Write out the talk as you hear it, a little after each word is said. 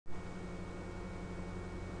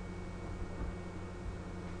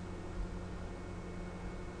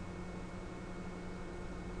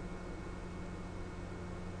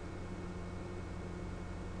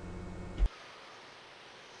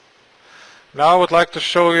Now I would like to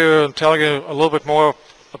show you and tell you a little bit more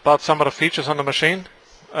about some of the features on the machine.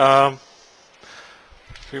 If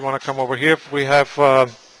you want to come over here, we have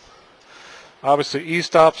obviously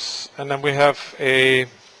E-stops, and then we have a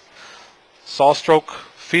saw stroke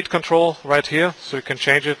feed control right here, so you can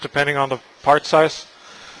change it depending on the part size.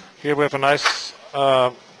 Here we have a nice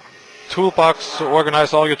toolbox to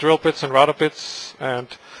organize all your drill bits and router bits, and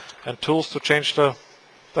tools to change the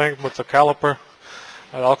thing with the caliper.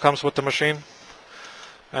 It all comes with the machine.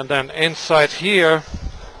 And then inside here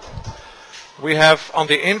we have, on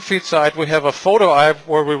the in-feed side, we have a photo eye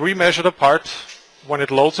where we remeasure the part when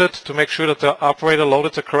it loads it to make sure that the operator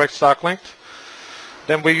loaded the correct stock length.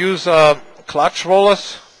 Then we use clutch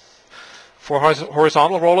rollers for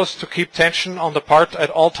horizontal rollers to keep tension on the part at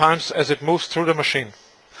all times as it moves through the machine.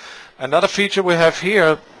 Another feature we have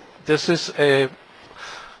here, this is a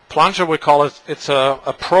plunger, we call it. It's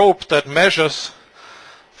a probe that measures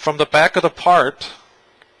from the back of the part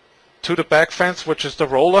to the back fence, which is the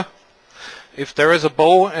roller. If there is a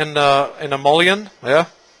bow in a mullion,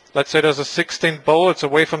 let's say there's a 16 bow, it's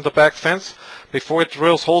away from the back fence, before it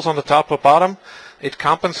drills holes on the top or bottom, it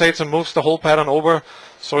compensates and moves the hole pattern over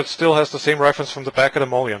so it still has the same reference from the back of the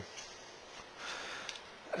mullion.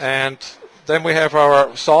 And then we have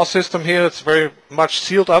our saw system here. It's very much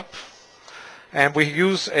sealed up, and we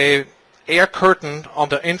use a air curtain on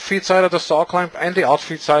the in-feed side of the saw clamp and the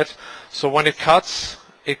out-feed side, so when it cuts,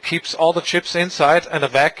 it keeps all the chips inside, and a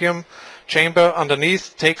vacuum chamber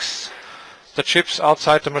underneath takes the chips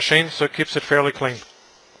outside the machine, so it keeps it fairly clean.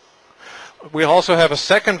 We also have a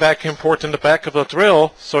second vacuum port in the back of the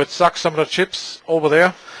drill, so it sucks some of the chips over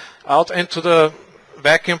there out into the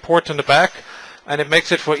vacuum port in the back, and it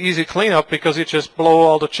makes it for easy cleanup because you just blow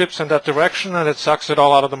all the chips in that direction and it sucks it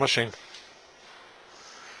all out of the machine.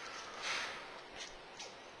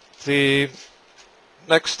 The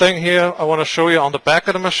next thing here I want to show you on the back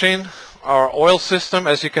of the machine, our oil system.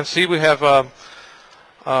 As you can see, we have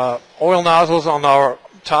oil nozzles on our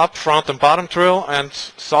top, front and bottom drill and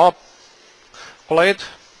saw blade,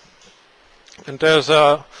 and there's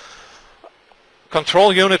a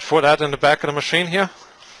control unit for that in the back of the machine here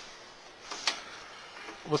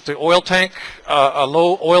with the oil tank, a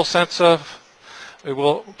low oil sensor. It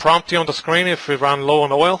will prompt you on the screen if we run low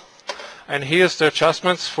on oil. And here's the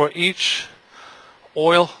adjustments for each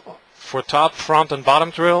oil for top, front and bottom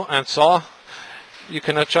drill and saw. You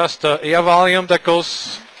can adjust the air volume that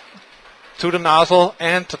goes to the nozzle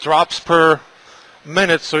and the drops per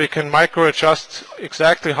minute, so you can micro adjust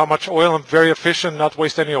exactly how much oil, and very efficient, not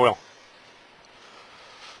waste any oil.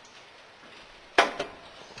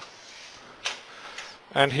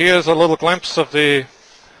 And here's a little glimpse of the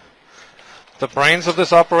brains of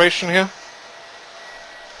this operation here.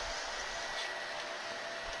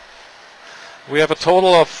 We have a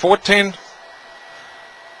total of 14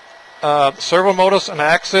 servo motors, an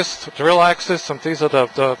axis, drill axis, and these are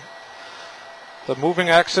the moving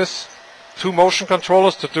axis. 2 motion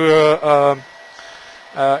controllers to do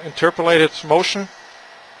interpolated motion.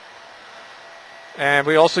 And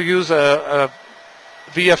we also use a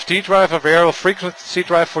VFD drive, a variable frequency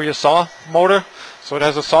drive for your saw motor. So it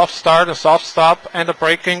has a soft start, a soft stop, and a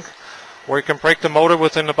braking, where you can brake the motor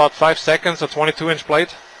within about 5 seconds, a 22-inch blade.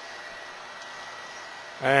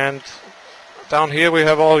 And down here we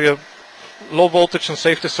have all your low voltage and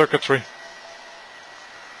safety circuitry.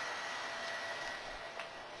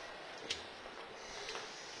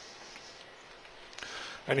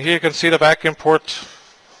 And here you can see the vacuum port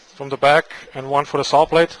from the back and one for the saw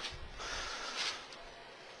blade.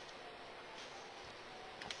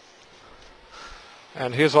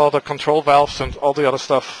 And here's all the control valves and all the other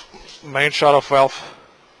stuff. Main shut-off valve.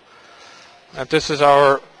 And this is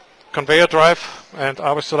our conveyor drive, and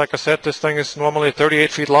obviously, like I said, this thing is normally 38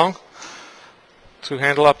 feet long to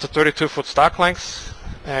handle up to 32-foot stock lengths,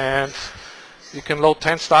 and you can load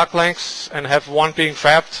 10 stock lengths and have one being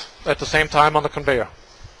fabbed at the same time on the conveyor.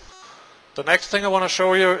 The next thing I want to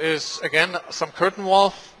show you is, again, some curtain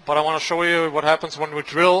wall, but I want to show you what happens when we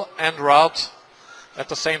drill and route at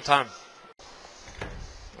the same time.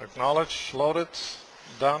 Acknowledge, load it,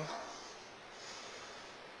 done.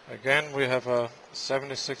 Again, we have a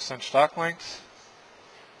 76-inch stock length.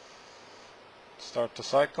 Start the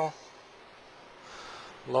cycle.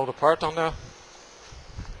 Load a part on there.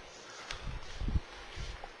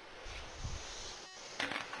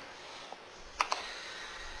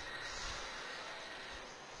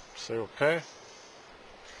 Say OK.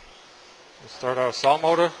 We'll start our saw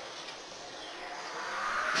motor.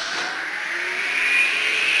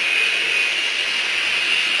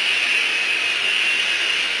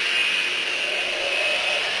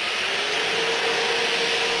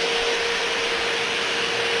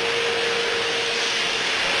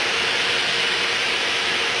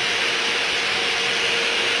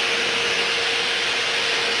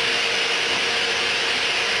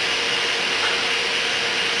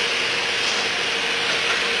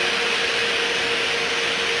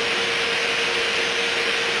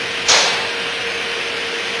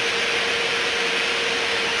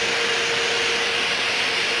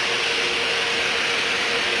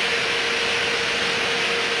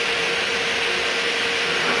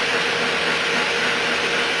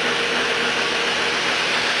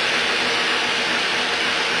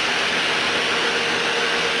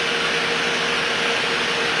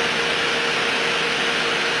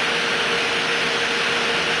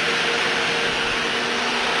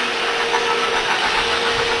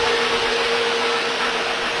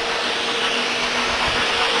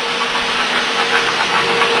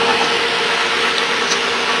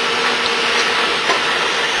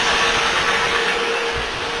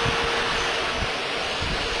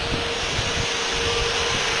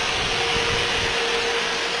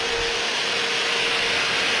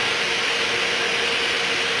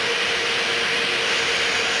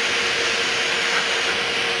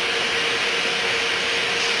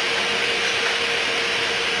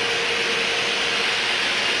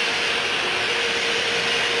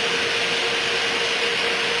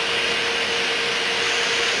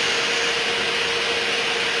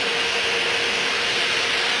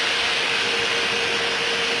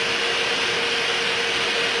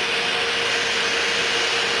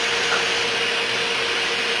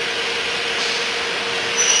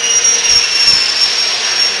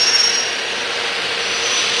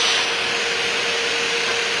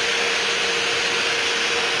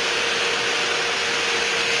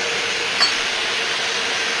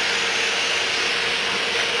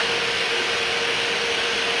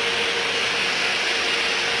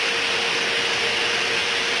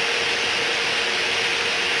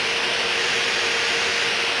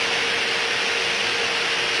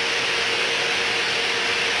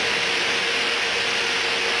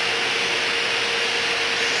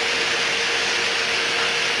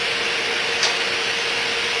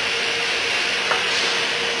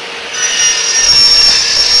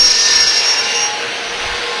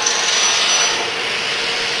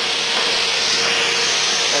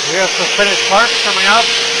 finished part coming out.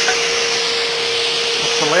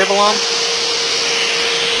 Put the label on.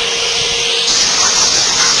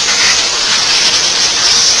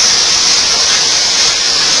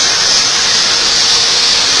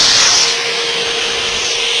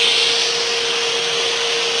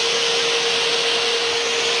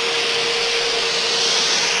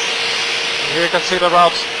 Here you can see the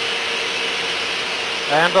routes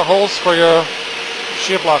and the holes for your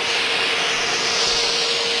shear blocks.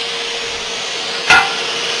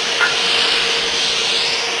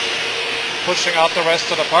 Pushing out the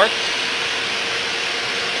rest of the part.